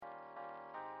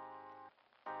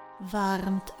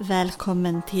Varmt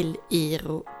välkommen till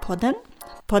IRO-podden.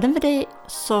 Podden för dig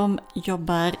som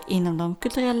jobbar inom de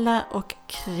kulturella och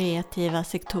kreativa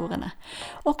sektorerna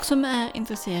och som är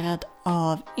intresserad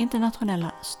av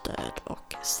internationella stöd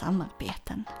och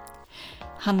samarbeten.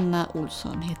 Hanna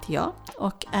Olsson heter jag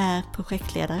och är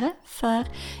projektledare för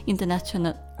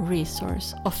International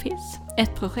Resource Office,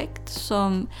 ett projekt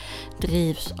som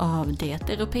drivs av det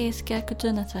europeiska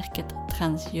kulturnätverket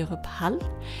Trans-Europe Hall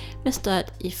med stöd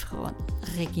ifrån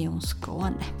Region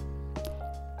Skåne.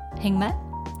 Häng med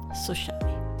så kör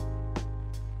vi!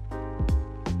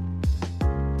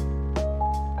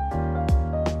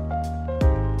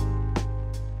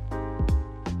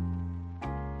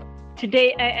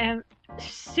 Today I am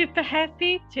super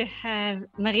happy to have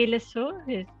Marie Lesaux,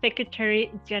 who is Secretary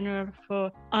General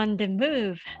for On the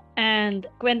Move, and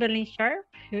Gwendolyn Sharp,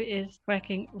 who is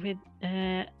working with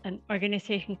an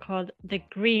organization called The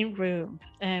Green Room,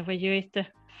 where you is the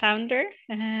founder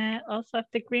also of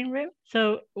The Green Room.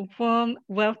 So warm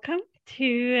welcome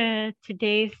to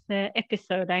today's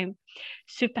episode. I'm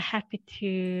super happy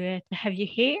to have you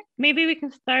here. Maybe we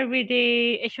can start with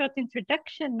a short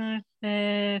introduction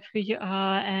of who you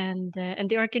are and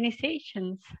the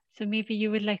organizations. So maybe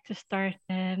you would like to start,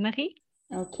 Marie.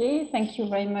 Okay, thank you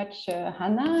very much,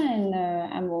 Hannah, and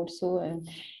I'm also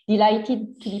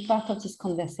delighted to be part of this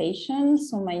conversation.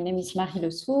 So my name is Marie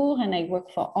Lesaux and I work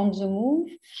for On the Move.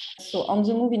 So On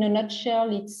the Move, in a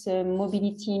nutshell, it's a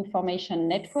mobility information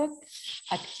network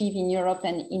active in Europe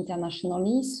and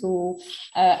internationally. So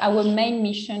our main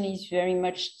mission is very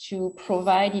much to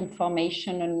provide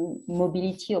information on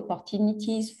mobility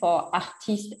opportunities for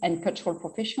artists and cultural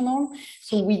professionals.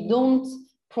 So we don't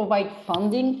provide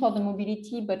funding for the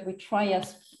mobility, but we try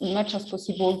as much as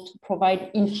possible to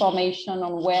provide information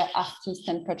on where artists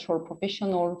and cultural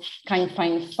professionals can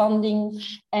find funding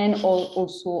and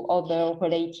also other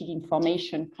related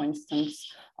information, for instance,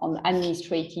 on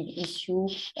administrative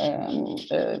issues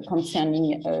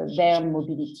concerning their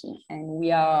mobility. And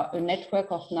we are a network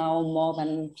of now more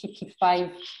than 55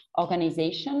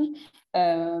 organizations,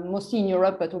 mostly in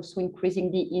Europe, but also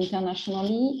increasingly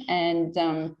internationally,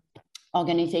 and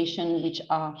organizations which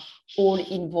are all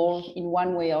involved in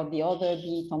one way or the other,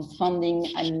 be it on funding,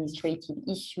 administrative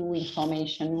issue,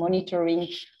 information monitoring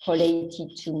related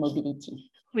to mobility.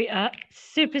 We are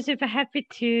super happy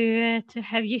to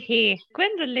have you here.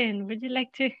 Gwendolyn, would you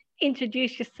like to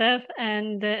introduce yourself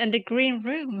and the Green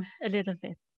Room a little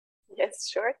bit? Yes,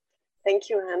 sure. Thank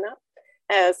you, Hannah.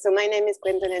 So my name is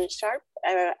Gwendolyn Sharp.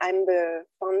 I'm the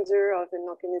founder of an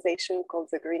organization called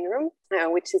The Green Room,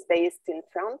 which is based in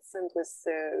France and was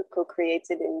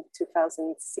co-created in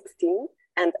 2016.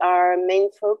 And our main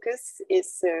focus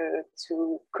is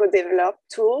to co-develop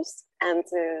tools and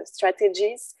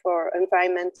strategies for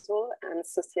environmental and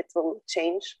societal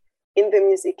change in the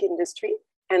music industry.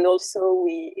 And also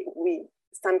we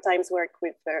sometimes work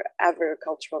with other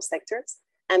cultural sectors.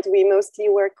 And we mostly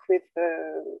work with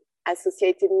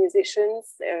associated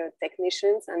musicians,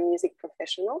 technicians, and music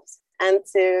professionals. And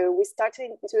we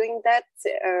started doing that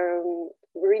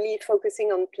really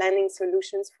focusing on planning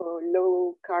solutions for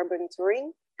low carbon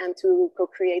touring and to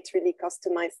co-create really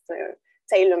customized,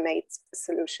 tailor-made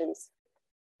solutions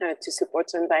to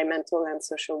support environmental and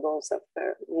social goals of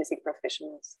music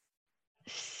professionals.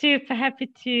 Super happy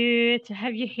to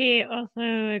have you here.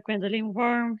 Also, Gwendolyn,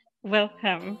 warm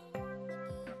welcome.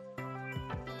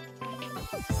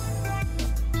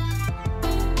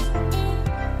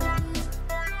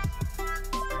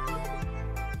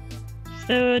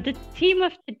 So the theme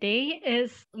of today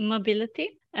is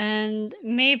mobility, and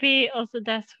maybe also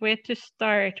that's where to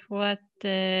start. What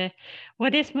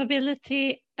is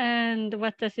mobility and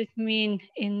what does it mean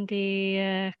in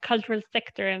the cultural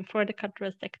sector and for the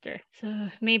cultural sector? So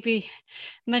maybe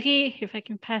Marie, if I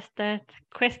can pass that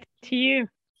question to you.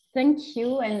 Thank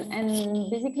you. And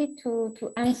basically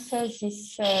to answer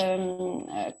this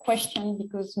question,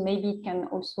 because maybe it can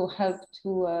also help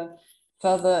to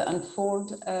further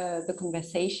unfold the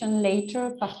conversation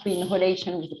later, partly in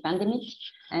relation with the pandemic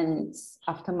and its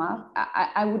aftermath.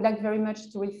 I would like very much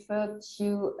to refer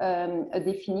to a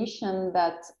definition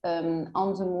that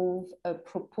On the Move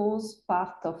proposed,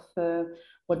 part of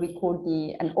what we call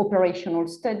an operational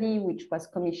study, which was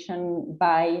commissioned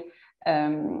by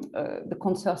the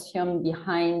consortium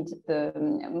behind the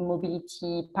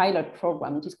mobility pilot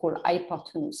program, which is called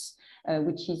Hypertonus,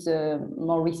 which is a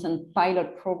more recent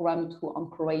pilot program to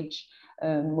encourage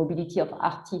mobility of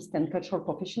artists and cultural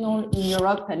professionals in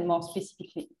Europe, and more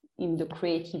specifically in the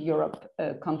Creative Europe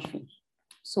country.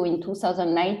 So in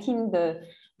 2019,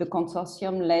 the the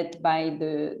consortium led by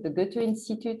the Goethe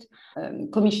Institute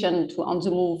commissioned to On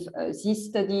the Move this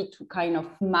study to kind of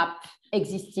map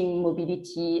existing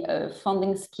mobility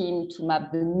funding scheme, to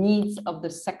map the needs of the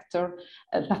sector,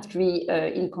 particularly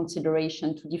in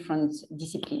consideration to different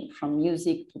disciplines, from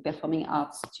music to performing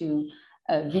arts to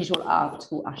visual art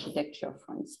to architecture,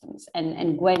 for instance.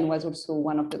 And Gwen was also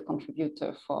one of the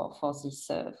contributors for this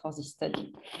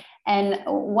study. And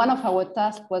one of our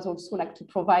tasks was also like to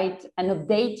provide an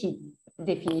updated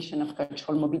definition of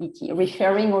cultural mobility,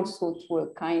 referring also to a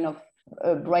kind of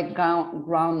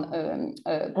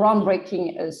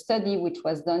groundbreaking study which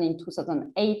was done in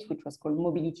 2008, which was called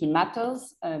Mobility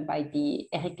Matters by the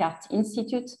Eric Hart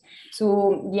Institute.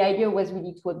 So the idea was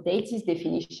really to update this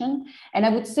definition. And I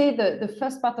would say the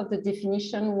first part of the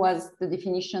definition was the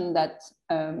definition that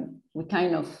we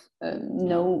kind of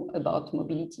know about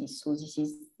mobility. So this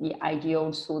is the idea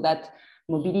also that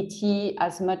mobility,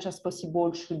 as much as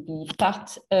possible, should be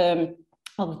part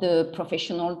of the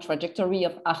professional trajectory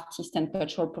of artists and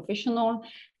cultural professionals,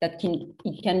 that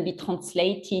it can be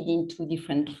translated into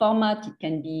different formats. It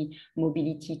can be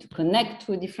mobility to connect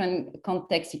to a different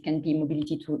context. It can be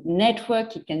mobility to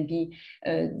network. It can be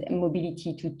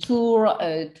mobility to tour,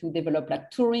 to develop like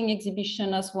touring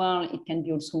exhibition as well. It can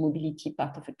be also mobility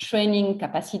part of a training,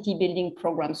 capacity building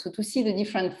program. So to see the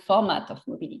different format of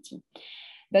mobility.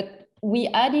 But we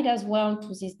added as well to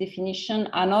this definition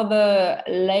another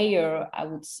layer, I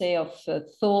would say, of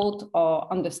thought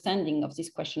or understanding of this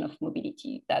question of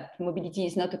mobility, that mobility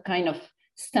is not a kind of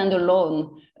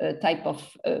standalone type of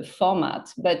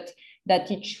format, but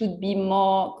that it should be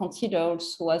more considered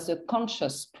also as a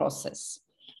conscious process,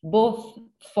 both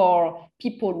for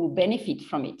people who benefit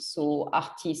from it, so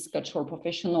artists, cultural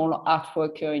professional, art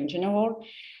worker in general,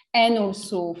 and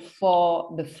also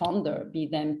for the funder, be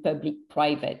them public,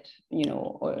 private,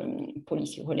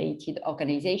 policy-related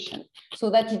organization, so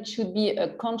that it should be a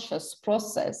conscious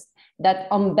process that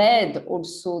embed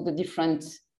also the different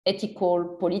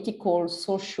ethical, political,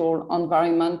 social,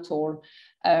 environmental,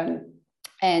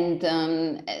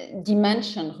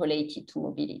 dimension related to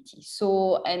mobility.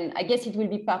 So, and I guess it will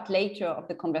be part later of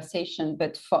the conversation,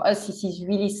 but for us, this is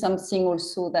really something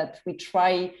also that we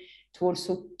try to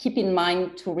also keep in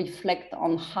mind, to reflect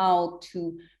on how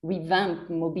to revamp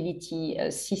mobility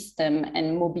system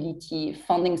and mobility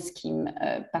funding scheme,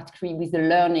 particularly with the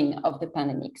learning of the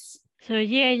pandemics. So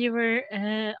yeah, you were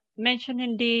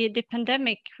mentioning the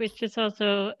pandemic, which is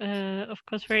also, of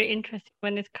course, very interesting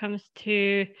when it comes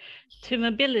to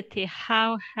mobility.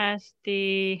 How has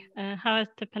the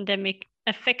pandemic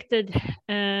affected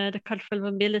the cultural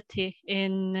mobility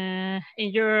in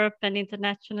Europe and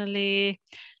internationally?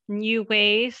 New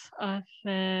ways of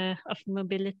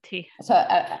mobility. So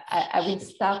I will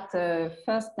start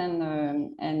first,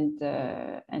 and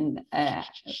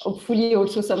hopefully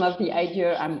also some of the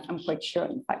idea. I'm quite sure,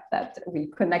 in fact, that will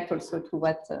connect also to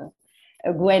what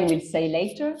Gwen will say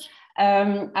later.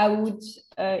 I would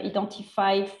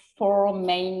identify four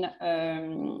main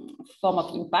forms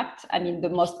of impact. I mean, the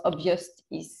most obvious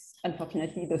is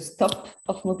unfortunately the stop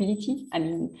of mobility. I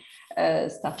mean,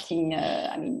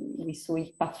 we saw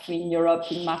it particularly in Europe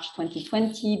in March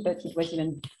 2020, but it was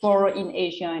even before in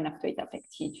Asia, and after it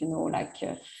affected,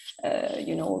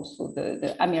 also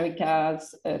the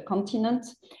Americas continent.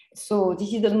 So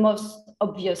this is the most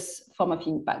obvious form of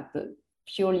impact, the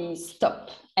purely stop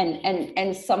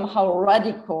and somehow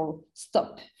radical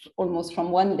stop, almost from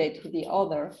one day to the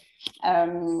other,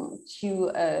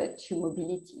 to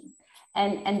mobility.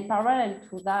 And parallel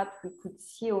to that, we could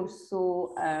see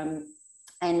also, and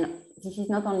this is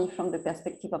not only from the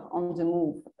perspective of On the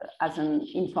Move as an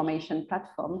information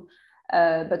platform,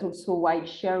 but also while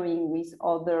sharing with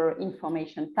other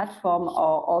information platform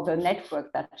or other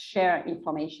networks that share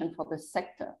information for the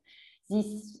sector.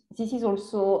 This is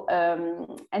also,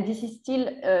 and this is still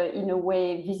in a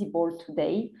way visible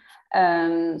today.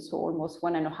 So almost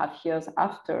 1.5 years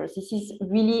after, this is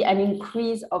really an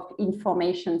increase of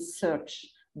information search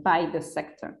by the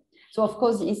sector. So of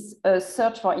course, this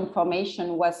search for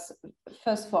information was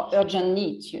first for urgent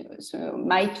needs. So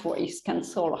my tour is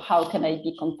cancelled, how can I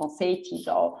be compensated?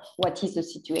 Or what is the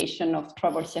situation of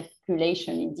travel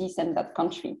circulation in this and that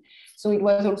country? So it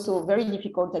was also very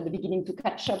difficult at the beginning to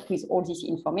catch up with all this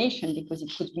information, because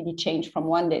it could really change from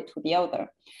one day to the other.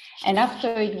 And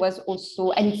after, it was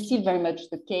also, and it's still very much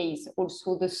the case,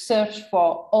 also the search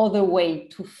for other way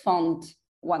to fund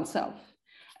oneself.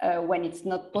 When it's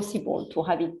not possible to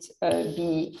have it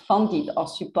be funded or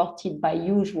supported by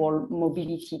usual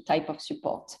mobility type of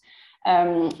support.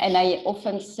 And I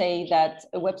often say that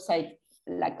a website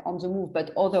like On the Move,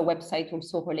 but other websites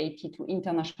also related to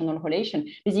international relations.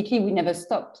 Basically, we never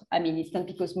stopped. I mean, it's not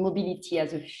because mobility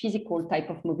as a physical type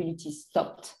of mobility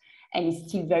stopped and is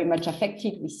still very much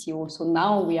affected. We see also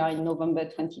now we are in November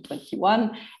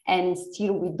 2021, and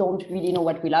still we don't really know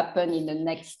what will happen in the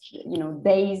next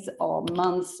days or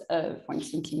months, for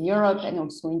instance, in Europe and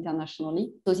also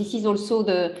internationally. So this is also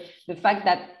the fact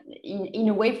that in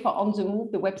a way for On the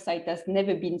Move, the website has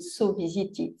never been so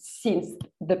visited since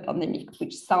the pandemic,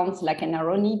 which sounds like an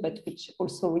irony, but which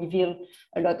also reveals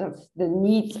a lot of the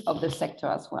needs of the sector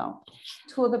as well.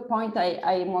 To the point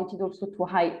I wanted also to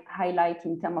highlight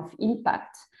in terms of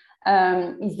impact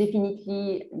is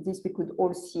definitely this, we could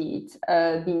all see it,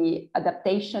 the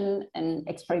adaptation and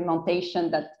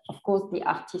experimentation that of course the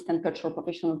artists and cultural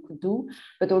professionals could do,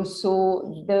 but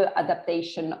also the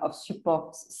adaptation of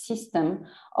support system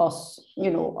of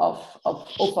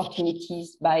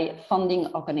opportunities by funding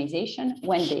organizations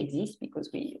when they exist, because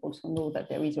we also know that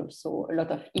there is also a lot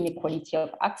of inequality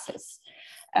of access.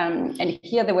 And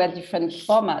here there were different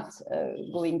formats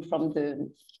going from the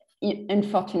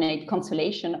unfortunate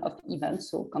cancellation of events,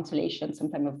 so cancellation,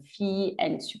 some kind of fee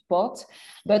and support,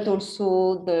 but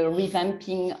also the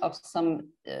revamping of some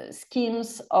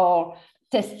schemes or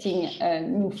testing a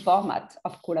new format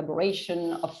of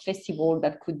collaboration, of festival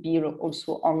that could be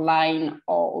also online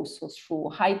or also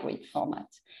through hybrid format.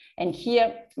 And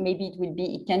here, maybe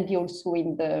it can be also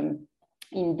in the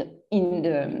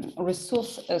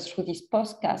resource through this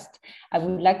podcast. I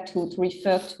would like to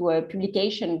refer to a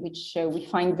publication which we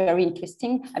find very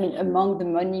interesting. I mean, among the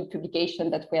many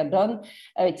publications that were done,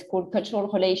 it's called Cultural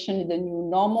Relations, the New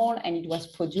Normal, and it was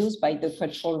produced by the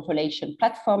Cultural Relations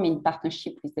Platform in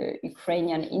partnership with the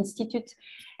Ukrainian Institute.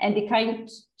 And they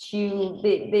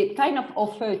kind of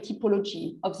offer a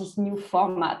typology of this new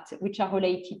format, which are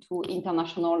related to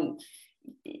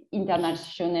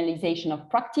internationalization of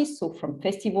practice, so from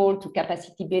festival to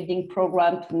capacity building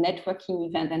program to networking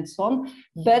event and so on,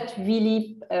 but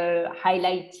really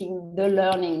highlighting the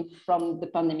learning from the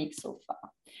pandemic so far.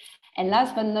 And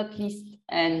last but not least,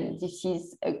 and this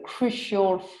is a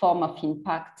crucial form of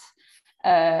impact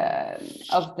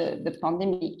of the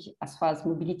pandemic as far as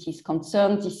mobility is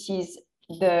concerned, this is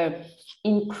the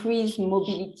increased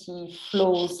mobility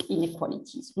flows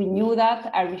inequalities. We knew that.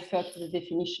 I referred to the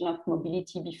definition of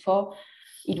mobility before.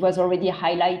 It was already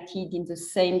highlighted in the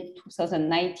same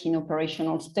 2019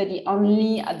 operational study,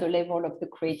 only at the level of the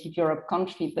Creative Europe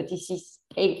country, but this is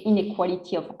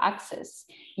inequality of access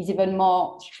is even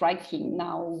more striking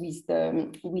now with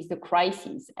the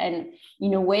crisis. And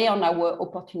in a way, on our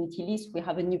opportunity list, we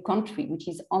have a new country, which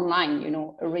is online.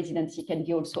 A residency can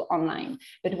be also online.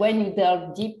 But when you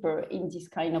delve deeper in this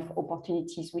kind of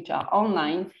opportunities which are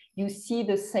online, you see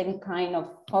the same kind of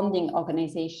funding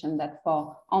organization that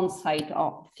for on-site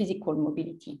or physical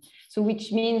mobility. So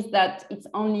which means that it's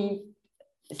only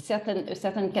a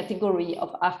certain category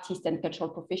of artists and cultural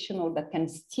professionals that can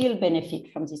still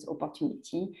benefit from this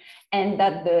opportunity, and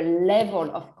that the level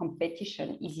of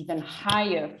competition is even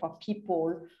higher for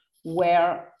people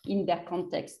where in their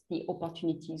context, the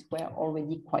opportunities were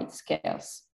already quite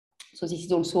scarce. So this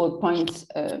is also a point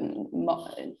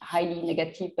highly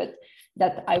negative, but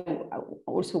that I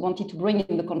also wanted to bring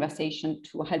in the conversation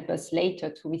to help us later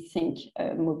to rethink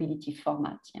mobility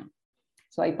format. Yeah.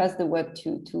 So I pass the word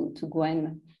to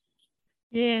Gwen.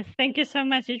 Yes, thank you so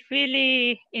much. It's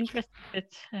really interesting,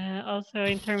 also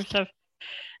in terms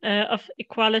of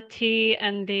equality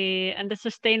and the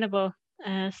sustainable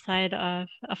side of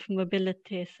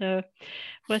mobility. So,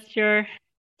 what's your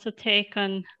take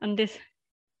on this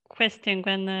question,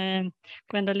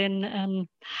 Gwendoline,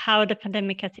 how the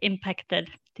pandemic has impacted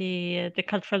the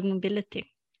cultural mobility?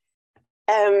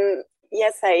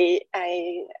 Yes, I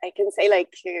can say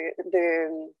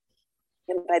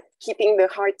that keeping the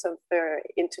heart of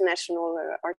international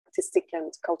artistic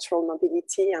and cultural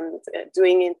mobility and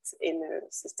doing it in a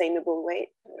sustainable way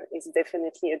is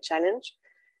definitely a challenge,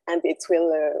 and it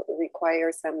will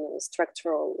require some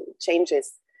structural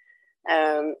changes.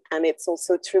 And it's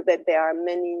also true that there are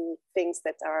many things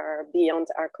that are beyond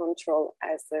our control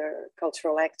as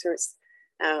cultural actors.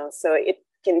 So it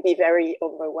can be very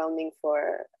overwhelming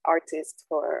for artists,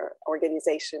 for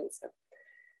organizations.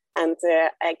 And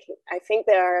I think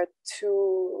there are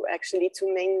two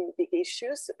main big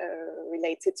issues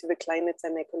related to the climate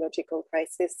and ecological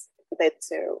crisis that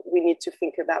we need to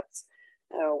think about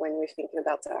when we think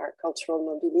about our cultural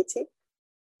mobility.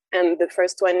 And the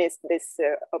first one is this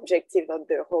objective of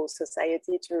the whole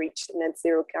society to reach net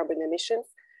zero carbon emissions.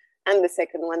 And the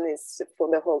second one is for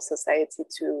the whole society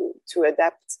to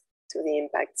adapt to the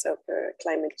impacts of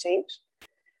climate change.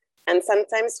 And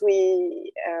sometimes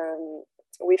we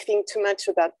we think too much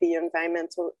about the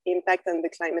environmental impact and the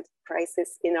climate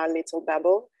crisis in our little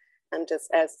bubble. And just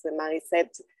as Marie said,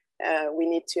 we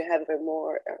need to have a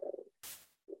more,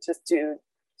 just to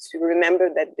remember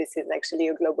that this is actually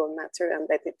a global matter and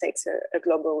that it takes a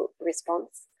global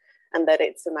response and that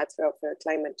it's a matter of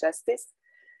climate justice.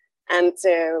 And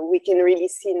we can really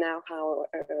see now how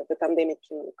the pandemic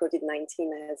in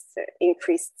COVID-19 has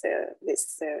increased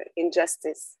this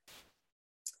injustice.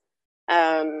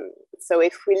 So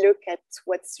if we look at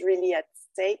what's really at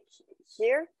stake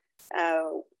here,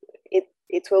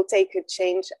 it will take a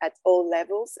change at all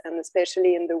levels, and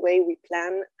especially in the way we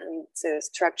plan and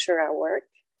structure our work,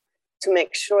 to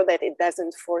make sure that it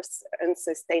doesn't force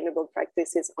unsustainable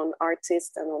practices on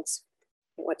artists and on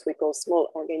what we call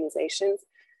small organizations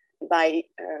by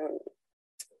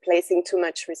placing too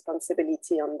much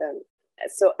responsibility on them.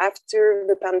 So after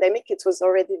the pandemic, it was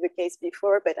already the case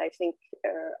before, but I think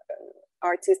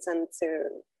artists and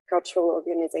cultural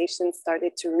organizations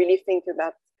started to really think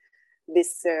about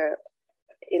this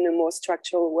in a more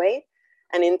structural way.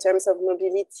 And in terms of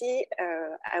mobility,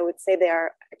 I would say there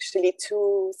are actually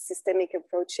two systemic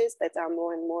approaches that are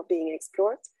more and more being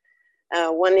explored.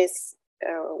 One is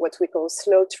what we call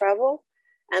slow travel,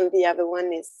 and the other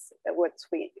one is what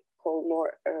we call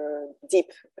more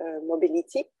deep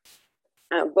mobility.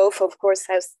 Both, of course,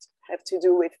 have to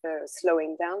do with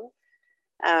slowing down.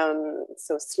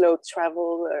 So slow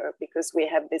travel, because we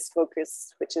have this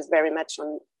focus, which is very much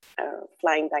on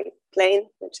flying by plane,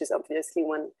 which is obviously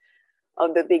one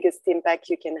of the biggest impact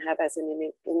you can have as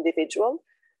an individual.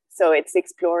 So it's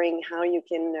exploring how you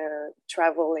can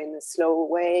travel in a slow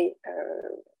way,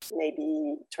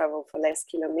 maybe travel for less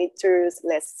kilometers,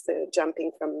 less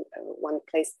jumping from one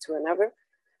place to another.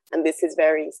 And this is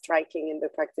very striking in the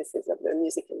practices of the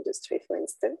music industry, for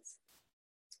instance.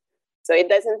 So it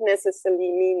doesn't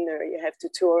necessarily mean you have to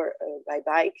tour by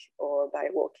bike or by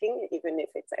walking, even if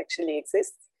it actually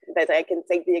exists. But I can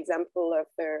take the example of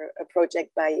a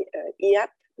project by IAP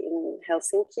in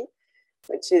Helsinki,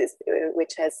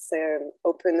 which has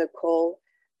opened a call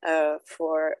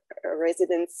for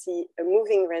a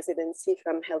moving residency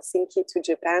from Helsinki to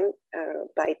Japan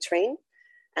by train,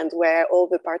 and where all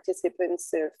the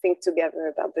participants think together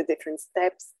about the different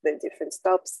steps, the different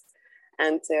stops,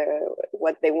 and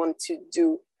what they want to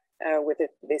do with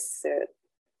this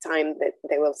time that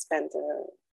they will spend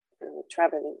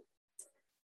traveling.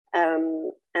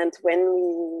 And when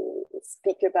we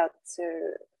speak about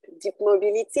deep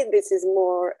mobility, this is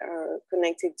more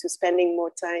connected to spending more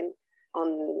time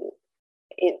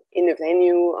in a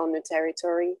venue, on a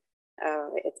territory.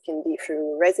 It can be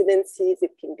through residencies,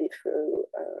 it can be through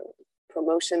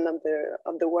promotion of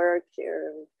the work,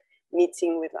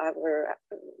 meeting with other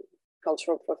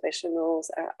cultural professionals,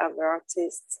 other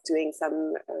artists, doing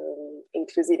some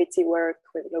inclusivity work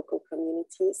with local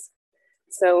communities.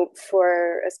 So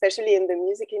especially in the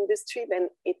music industry, then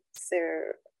it's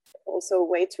also a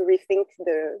way to rethink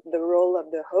the role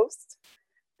of the host.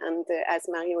 And as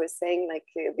Marie was saying,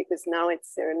 because now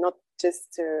it's not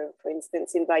just, for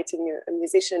instance, inviting a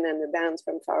musician and a band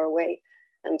from far away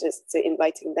and just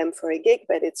inviting them for a gig,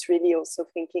 but it's really also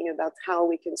thinking about how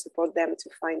we can support them to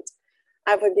find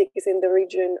other gigs in the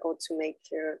region or to make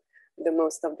the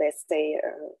most of their stay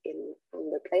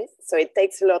on the place. So it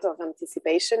takes a lot of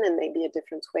anticipation and maybe a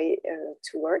different way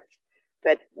to work.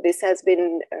 But this has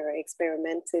been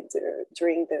experimented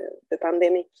during the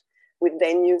pandemic with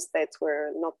venues that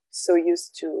were not so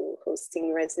used to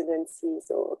hosting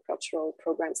residencies or cultural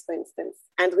programs, for instance.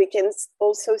 And we can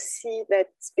also see that,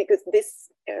 because this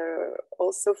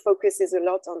also focuses a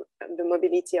lot on the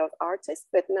mobility of artists,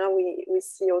 but now we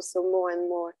see also more and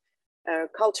more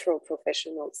cultural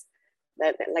professionals,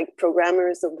 that like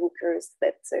programmers or bookers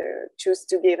that choose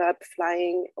to give up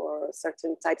flying or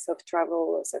certain types of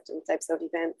travel or certain types of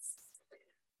events.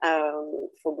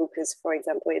 For bookers, for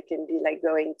example, it can be like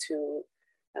going to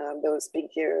those big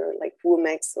like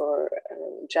WOMEX or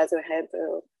Jazzerhead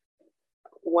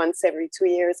once every 2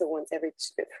 years or once every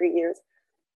 3 years,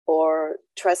 or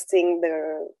trusting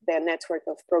their network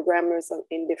of programmers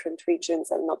in different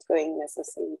regions and not going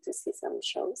necessarily to see some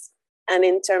shows. And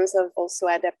in terms of also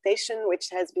adaptation, which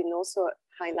has been also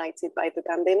highlighted by the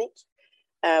pandemic,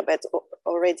 but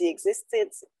already existed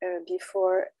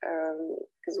before,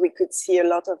 because we could see a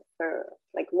lot of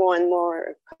like more and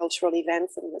more cultural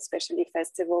events, and especially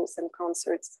festivals and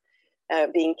concerts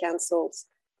being cancelled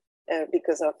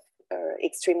because of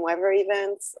extreme weather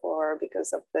events or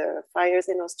because of the fires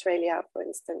in Australia, for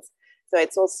instance. So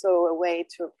it's also a way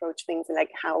to approach things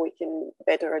like how we can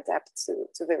better adapt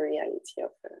to the reality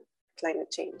of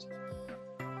climate change.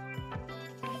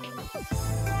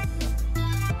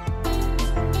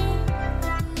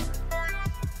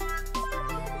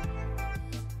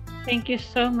 Thank you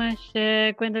so much,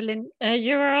 Gwendolyn.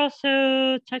 You were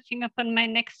also touching upon my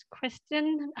next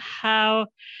question, how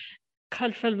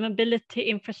cultural mobility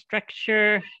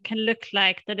infrastructure can look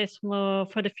like that is more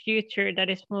for the future, that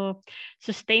is more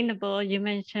sustainable. You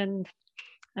mentioned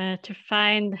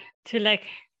to like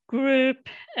group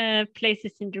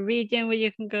places in the region where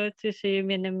you can go to, so you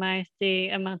minimize the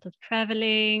amount of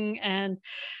traveling and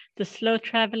the slow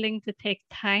traveling to take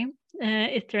time.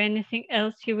 Is there anything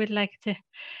else you would like to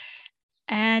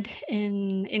add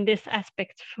in this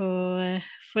aspect for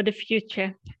the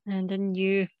future and the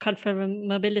new cultural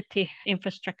mobility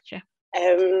infrastructure?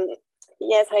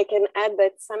 Yes, I can add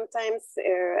that sometimes,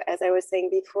 as I was saying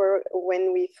before,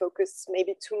 when we focus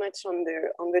maybe too much on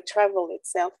the travel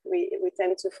itself, we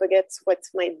tend to forget what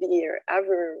might be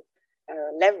other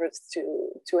levers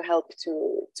to help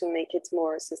to make it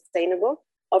more sustainable.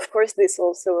 Of course, this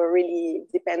also really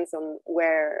depends on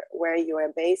where you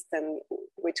are based and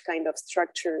which kind of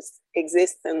structures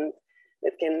exist and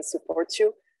that can support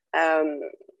you.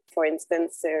 For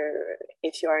instance,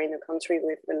 if you are in a country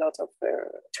with a lot of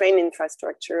train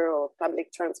infrastructure or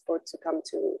public transport to come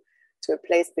to a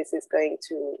place, this is going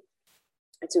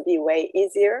to be way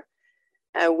easier.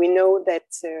 We know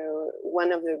that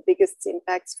one of the biggest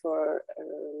impacts for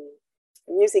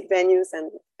music venues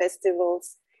and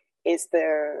festivals is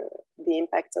the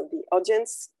impact of the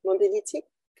audience mobility.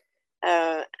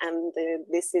 And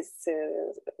this is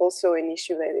also an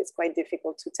issue that is quite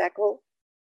difficult to tackle.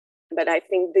 But I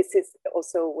think this is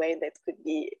also a way that could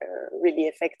be really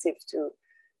effective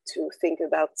to think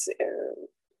about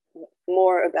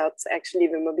more about actually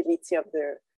the mobility of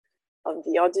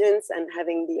the audience and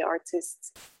having the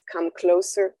artists come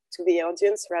closer to the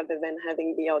audience rather than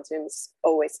having the audience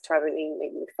always traveling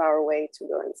maybe far away to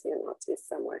go and see an artist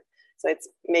somewhere. So it's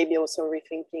maybe also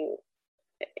rethinking.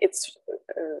 It's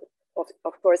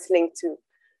of course linked to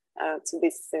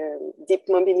this deep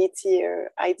mobility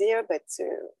idea, but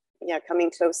yeah, coming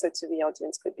closer to the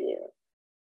audience could be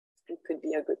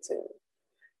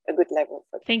a good level.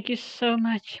 Thank you so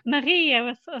much, Marie. I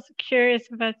was also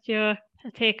curious about your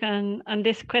take on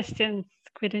this question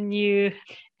with a new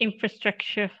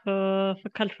infrastructure for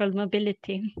cultural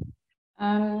mobility.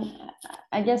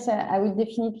 I guess I would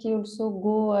definitely also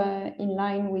go in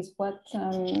line with what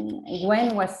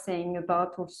Gwen was saying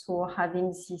about also having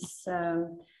this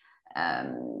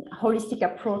holistic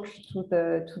approach to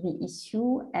the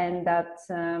issue, and that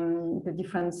the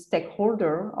different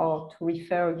stakeholder, or to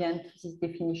refer again to this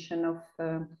definition of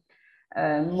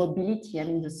mobility, I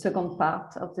mean the second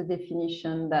part of the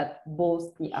definition, that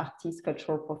both the artist,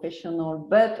 cultural professional,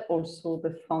 but also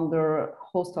the founder,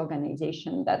 host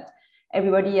organization, that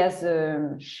everybody has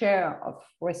a share of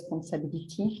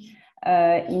responsibility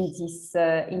in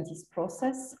this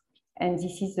process. And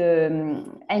this is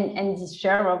and this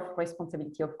share of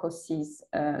responsibility, of course, is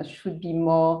should be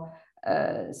more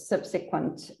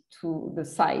subsequent to the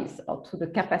size or to the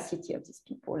capacity of these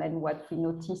people. And what we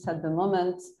notice at the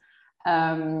moment,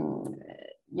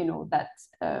 you know, that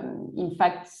in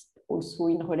fact, also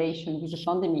in relation with the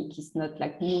pandemic, is not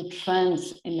like new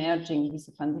trends emerging with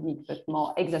the pandemic, but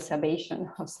more exacerbation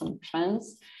of some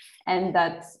trends, and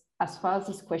that, as far as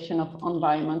this question of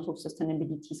environmental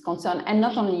sustainability is concerned, and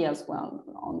not only as well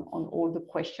on all the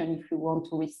question, if we want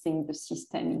to rethink the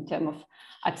system in terms of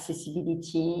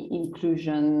accessibility,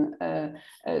 inclusion,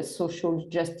 social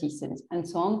justice, and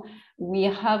so on, we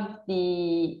have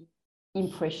the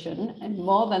impression, and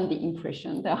more than the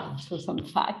impression, there are also some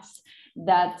facts,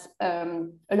 that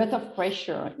a lot of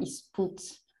pressure is put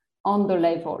on the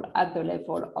level, at the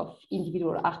level of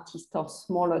individual artists or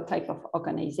smaller type of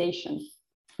organizations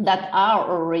that are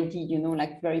already, you know,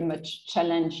 like very much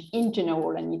challenged in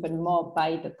general, and even more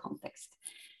by the context.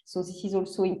 So this is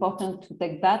also important to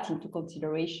take that into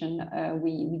consideration.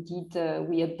 We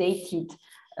updated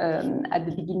at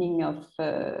the beginning of,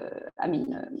 at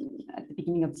the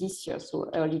beginning of this year, so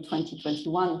early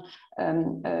 2021,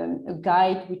 a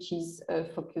guide which is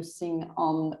focusing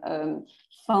on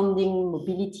funding,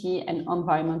 mobility, and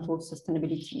environmental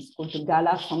sustainability. It's called the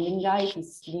GALA funding guide.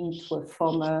 It's linked to a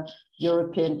former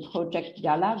European project,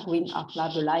 GALA, Green Art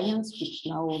Lab Alliance, which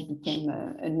now became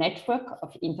a network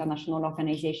of international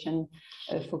organizations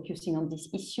focusing on this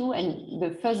issue. And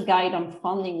the first guide on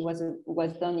funding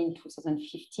was done in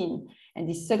 2015. And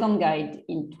the second guide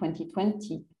in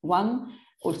 2021,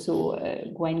 also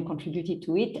Gwen contributed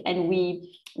to it. And we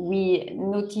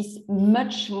noticed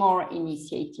much more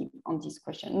initiative on this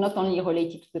question, not only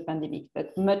related to the pandemic,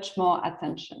 but much more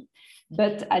attention.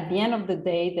 But at the end of the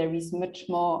day, there is much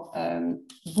more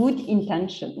good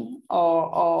intention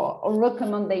or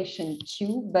recommendation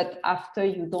too, but after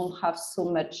you don't have so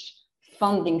much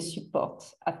funding support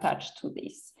attached to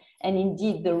this. And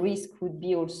indeed, the risk would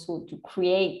be also to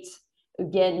create,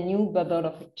 again, new bubble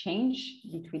of exchange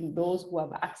between those who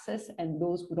have access and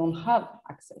those who don't have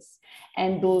access,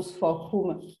 and those for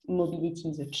whom mobility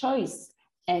is a choice,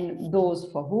 and those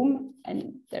for whom,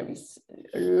 and there is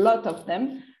a lot of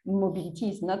them, mobility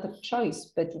is not a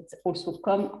choice, but it's also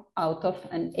come out of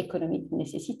an economic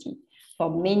necessity. For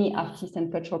many artists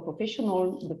and cultural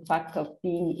professionals, the fact of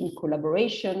being in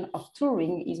collaboration, of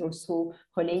touring, is also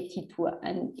related to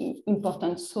an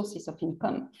important sources of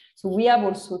income. So we have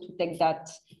also to take that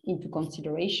into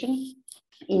consideration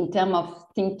in terms of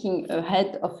thinking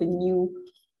ahead of a new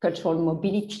cultural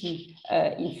mobility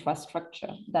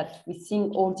infrastructure, that we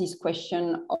think all this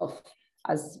question of,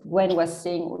 as Gwen was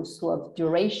saying, also of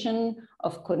duration,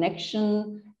 of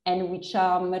connection, and which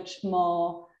are much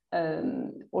more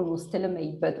almost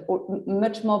tailor-made, but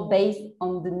much more based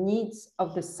on the needs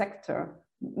of the sector,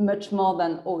 much more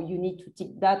than, oh, you need to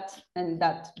tick that and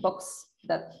that box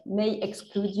that may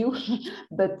exclude you,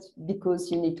 but because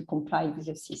you need to comply with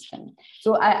the system.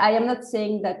 So I am not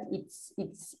saying that it's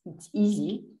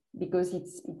easy, because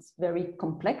it's very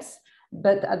complex,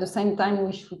 but at the same time,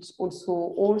 we should also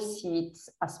all see it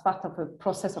as part of a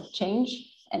process of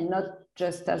change, and not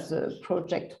just as a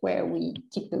project where we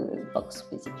tick the box,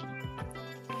 basically.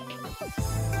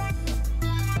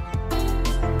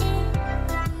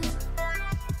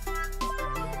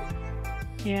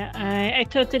 Yeah, I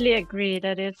totally agree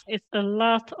that it's a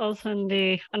lot also on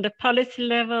the policy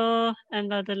level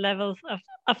and other levels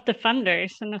of the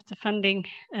funders and of the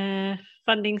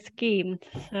funding schemes.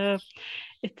 So,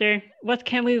 what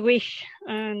can we wish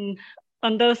on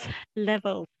those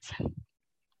levels?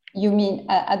 You mean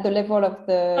at the level of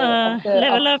the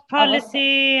level of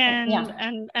policy yeah.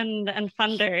 and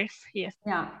funders? Yes.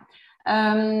 Yeah.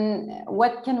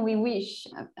 What can we wish?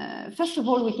 First of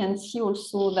all, we can see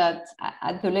also that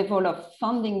at the level of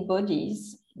funding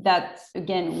bodies, that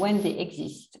again, when they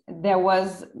exist, there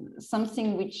was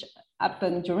something which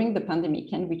happened during the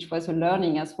pandemic, and which was a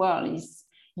learning as well, is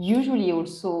usually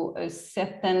also a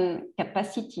certain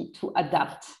capacity to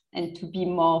adapt and to be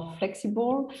more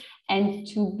flexible, and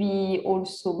to be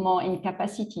also more in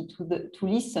capacity to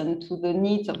listen to the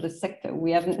needs of the sector.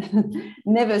 We have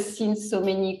never seen so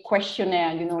many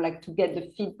questionnaires, you know, like to get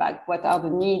the feedback, what are the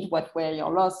needs, what were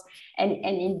your loss? And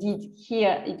indeed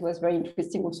here, it was very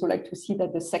interesting also like to see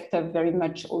that the sector very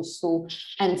much also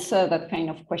answer that kind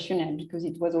of questionnaire, because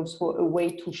it was also a way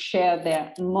to share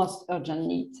their most urgent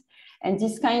needs. And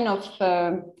this kind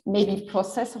of maybe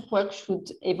process of work should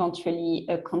eventually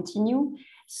continue.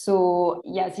 So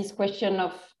yeah, this question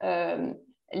of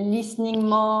listening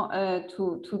more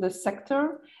to the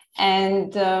sector,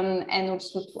 and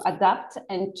also to adapt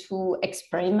and to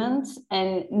experiment,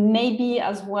 and maybe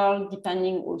as well,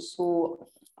 depending also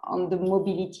on the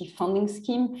mobility funding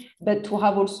scheme, but to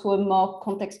have also a more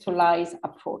contextualized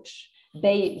approach.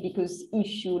 Because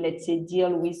if you, let's say,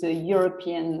 deal with a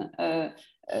European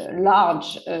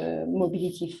large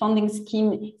mobility funding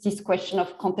scheme, this question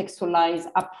of contextualized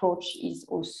approach is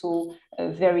also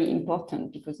very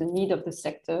important, because the needs of the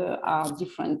sector are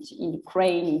different in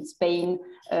Ukraine, in Spain,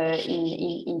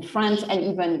 in France, and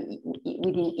even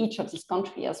within each of these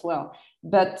countries as well.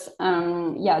 But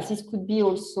yeah, this could be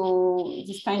also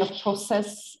this kind of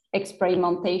process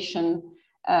experimentation,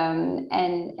 and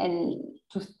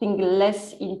to think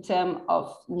less in terms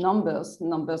of numbers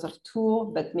of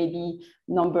tours, but maybe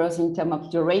numbers in terms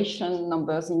of duration,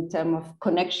 numbers in terms of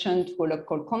connection to a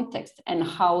local context, and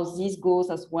how this goes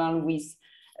as well with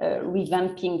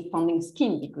revamping funding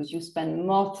scheme, because you spend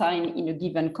more time in a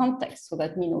given context. So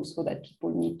that means also that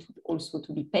people need to also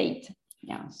to be paid.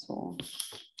 Yeah, so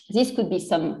this could be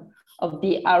some of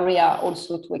the area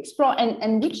also to explore,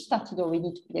 and which started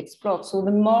already to be explored. So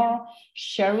the more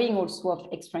sharing also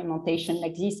of experimentation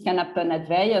like this can happen at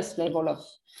various levels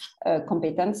of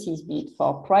competencies, be it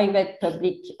for private,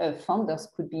 public funders,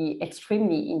 could be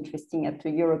extremely interesting at the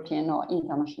European or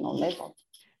international level.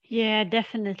 Yeah,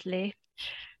 definitely.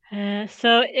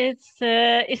 So it's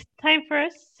time for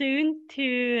us soon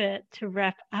to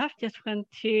wrap up. Just want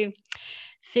to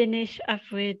finish up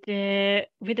with the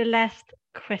last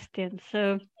question.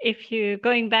 So if you're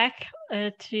going back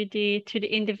to the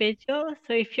individual,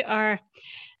 so if you are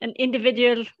an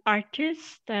individual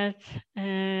artist that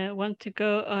want to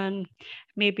go on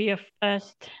maybe your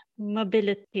first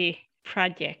mobility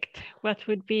project, what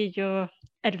would be your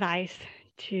advice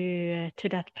to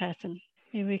that person?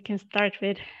 Maybe we can start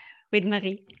with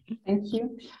Marie. Thank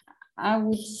you. I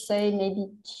would say maybe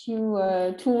two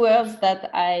words that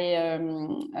I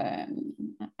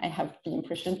have the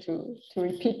impression to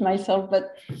repeat myself,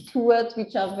 but two words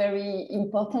which are very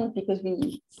important because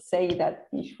we say that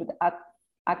we should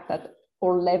act at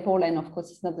all level, and of course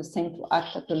it's not the same to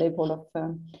act at the level of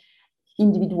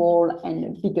individual and a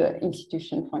bigger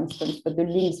institution, for instance, but the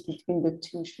links between the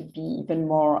two should be even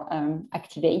more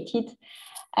activated.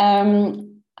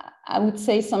 I would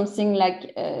say something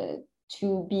like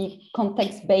to be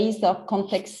context-based or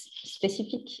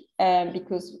context-specific,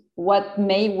 because what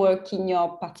may work in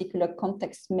your particular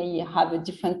context may have a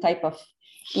different type of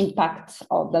impact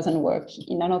or doesn't work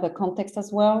in another context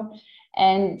as well.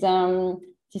 And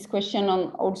this question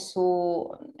on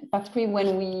also, particularly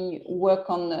when we work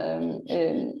on,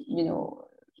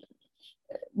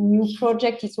 new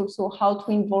project, is also how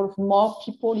to involve more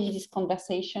people in this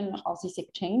conversation or this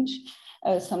exchange.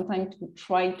 Sometimes to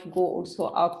try to go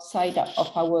also outside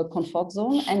of our comfort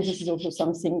zone. And this is also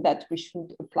something that we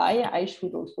should apply. I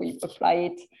should also apply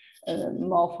it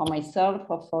more for myself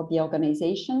or for the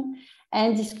organization.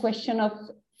 And this question of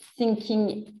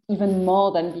thinking even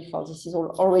more than before, this is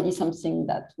already something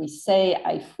that we say.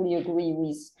 I fully agree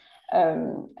with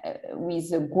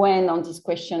Gwen on this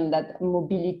question that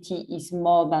mobility is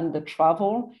more than the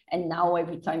travel. And now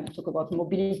every time we talk about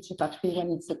mobility, particularly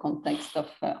when it's the context of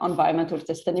environmental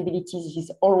sustainability, this is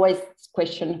always this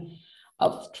question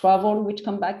of travel which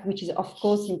come back, which is of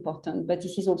course important, but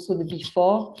this is also the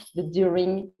before, the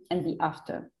during, and the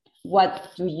after.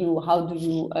 How do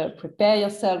you prepare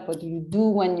yourself? What do you do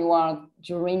when you are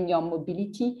during your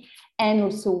mobility? And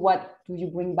also what do you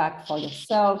bring back for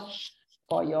yourself,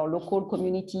 for your local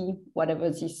community, whatever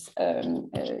these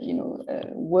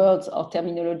words or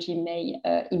terminology may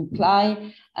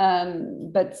imply.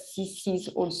 But this is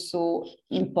also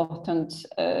important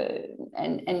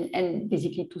and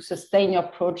basically to sustain your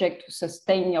project, to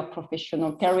sustain your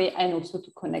professional career, and also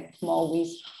to connect more with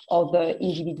other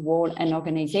individual and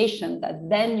organization that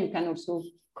then you can also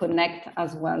connect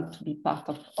as well to be part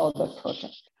of other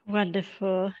projects.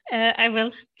 Wonderful. I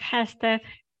will pass that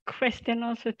question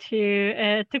also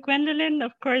to Gwendolyn,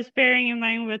 of course, bearing in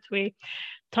mind what we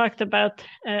talked about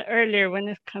earlier when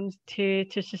it comes to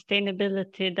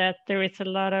sustainability, that there is a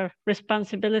lot of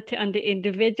responsibility on the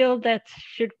individual that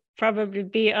should probably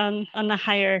be on a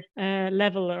higher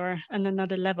level or on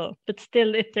another level. But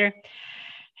still, is there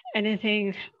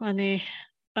anything on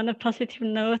a positive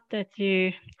note that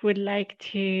you would like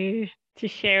to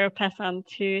share or pass on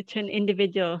to an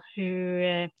individual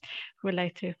who would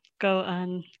like to go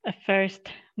on a first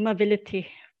mobility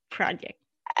project?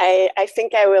 I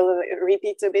think I will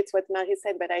repeat a bit what Marie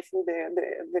said, but I think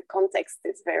the context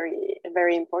is very,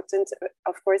 very important.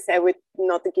 Of course, I would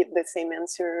not give the same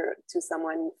answer to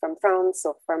someone from France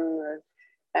or from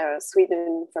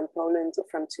Sweden, from Poland or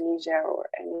from Tunisia or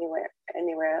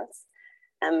anywhere else.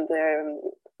 And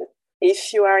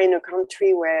if you are in a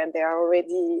country where there are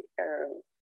already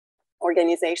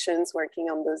organizations working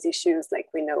on those issues, like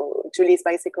we know Julie's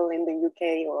Bicycle in the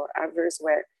UK or others,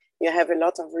 where you have a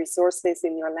lot of resources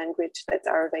in your language that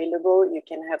are available, you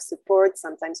can have support,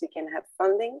 sometimes you can have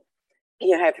funding.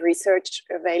 You have research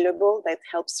available that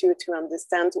helps you to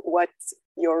understand what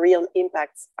your real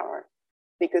impacts are.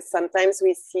 Because sometimes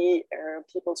we see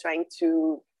people trying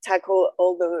to tackle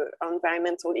all the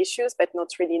environmental issues, but not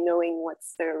really knowing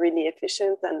what's really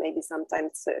efficient, and maybe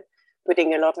sometimes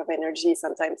putting a lot of energy,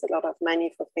 sometimes a lot of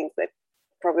money for things that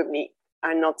probably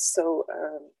are not so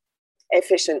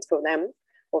efficient for them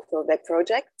or for their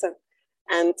project.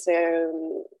 And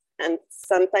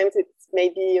sometimes it's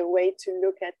maybe a way to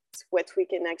look at what we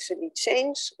can actually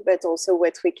change, but also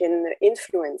what we can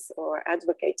influence or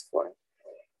advocate for.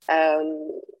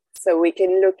 So we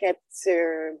can look at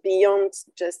beyond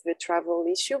just the travel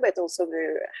issue, but also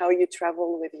how you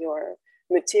travel with your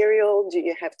material. Do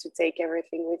you have to take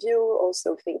everything with you?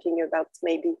 Also thinking about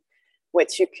maybe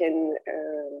what you can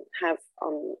have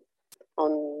on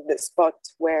the spot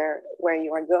where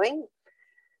you are going.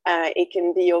 It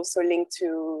can be also linked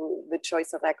to the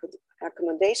choice of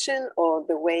accommodation or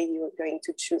the way you're going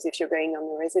to choose if you're going on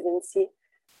a residency.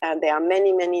 There are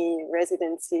many, many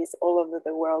residencies all over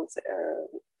the world.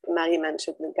 Marie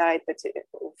mentioned the guide, but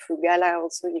through Gala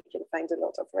also you can find a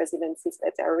lot of residencies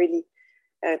that are really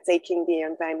taking the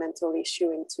environmental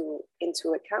issue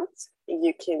into account.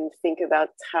 You can think about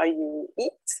how you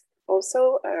eat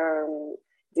also,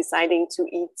 deciding to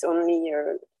eat only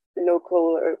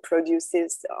local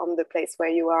produces on the place where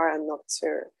you are and not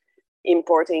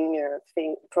importing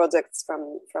products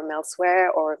from elsewhere,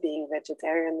 or being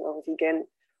vegetarian or vegan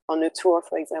on a tour,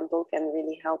 for example, can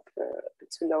really help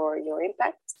to lower your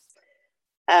impact.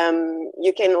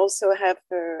 You can also have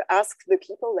ask the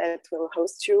people that will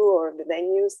host you or the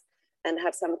venues and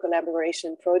have some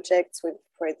collaboration projects with,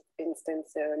 for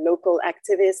instance, local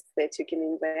activists that you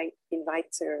can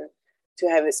invite to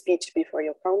have a speech before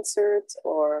your concert,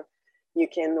 or you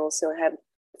can also have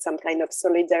some kind of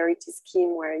solidarity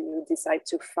scheme where you decide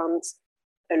to fund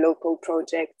a local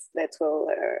project that will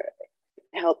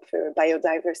help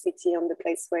biodiversity on the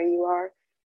place where you are.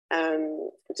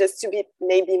 Just to be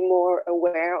maybe more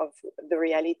aware of the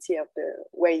reality of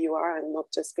where you are, and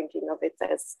not just thinking of it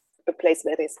as a place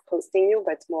that is hosting you,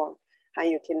 but more how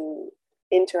you can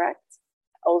interact.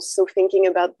 Also thinking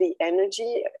about the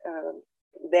energy.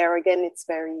 There again, it's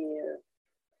very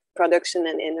production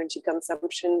and energy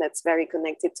consumption that's very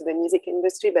connected to the music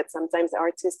industry, but sometimes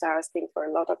artists are asking for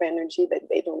a lot of energy that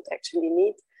they don't actually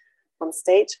need on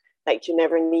stage. Like you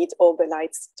never need all the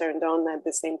lights turned on at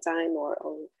the same time, or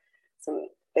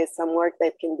there's some work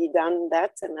that can be done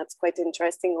that, and that's quite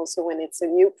interesting also when it's a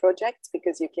new project,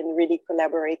 because you can really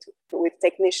collaborate with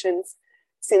technicians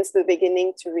since the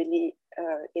beginning to really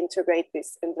integrate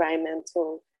this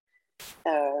environmental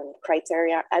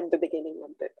criteria at the beginning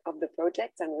of the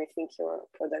project and rethink your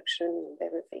production and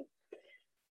everything.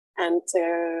 And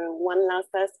one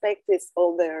last aspect is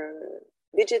all the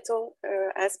digital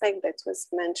aspect that was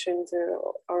mentioned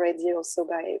already also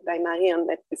by Marie, and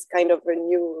that is kind of a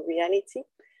new reality.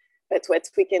 But what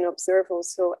we can observe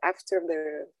also after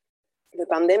the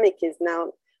pandemic is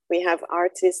now we have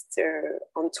artists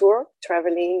on tour,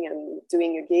 traveling and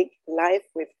doing a gig live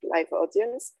with live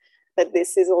audience, but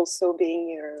this is also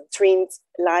being streamed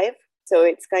live. So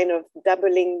it's kind of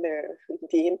doubling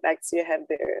the impacts. You have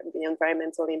the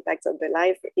environmental impact of the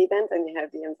live event, and you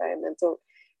have the environmental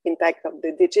impact of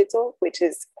the digital, which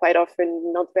is quite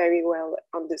often not very well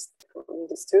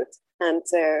understood. And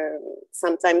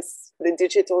sometimes the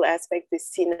digital aspect is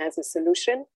seen as a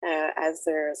solution, as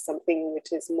something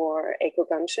which is more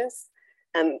eco-conscious.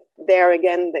 And there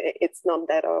again, it's not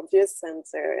that obvious. And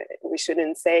we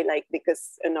shouldn't say like,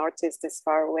 because an artist is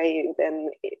far away,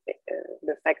 then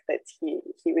the fact that he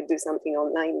would do something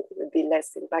online would be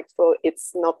less impactful.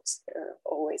 It's not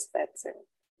always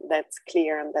that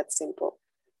clear and that simple.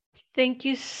 Thank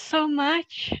you so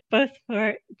much, both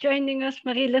for joining us,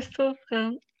 Marie Lesaux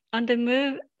from On the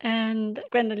Move and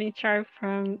Gwendoline Sharp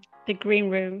from The Green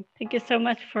Room. Thank you so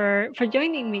much for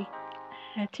joining me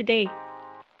today.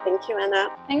 Thank you, Anna.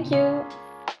 Thank you.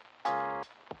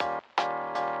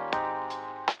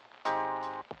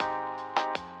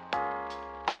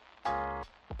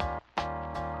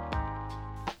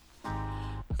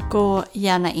 Gå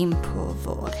gärna in på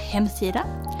vår hemsida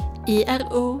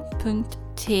iro.teh.net.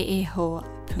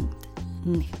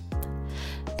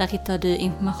 Där hittar du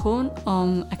information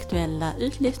om aktuella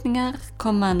utlysningar,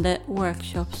 kommande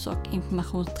workshops och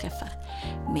informationsträffar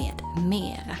med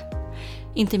mera.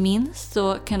 Inte minst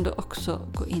så kan du också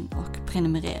gå in och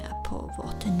prenumerera på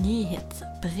vårt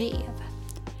nyhetsbrev.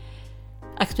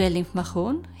 Aktuell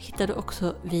information hittar du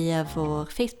också via vår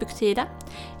Facebook-sida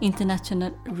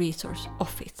International Resource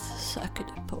Office, söker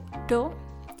du på då.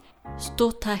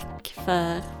 Stort tack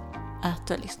för att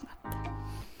du har lyssnat.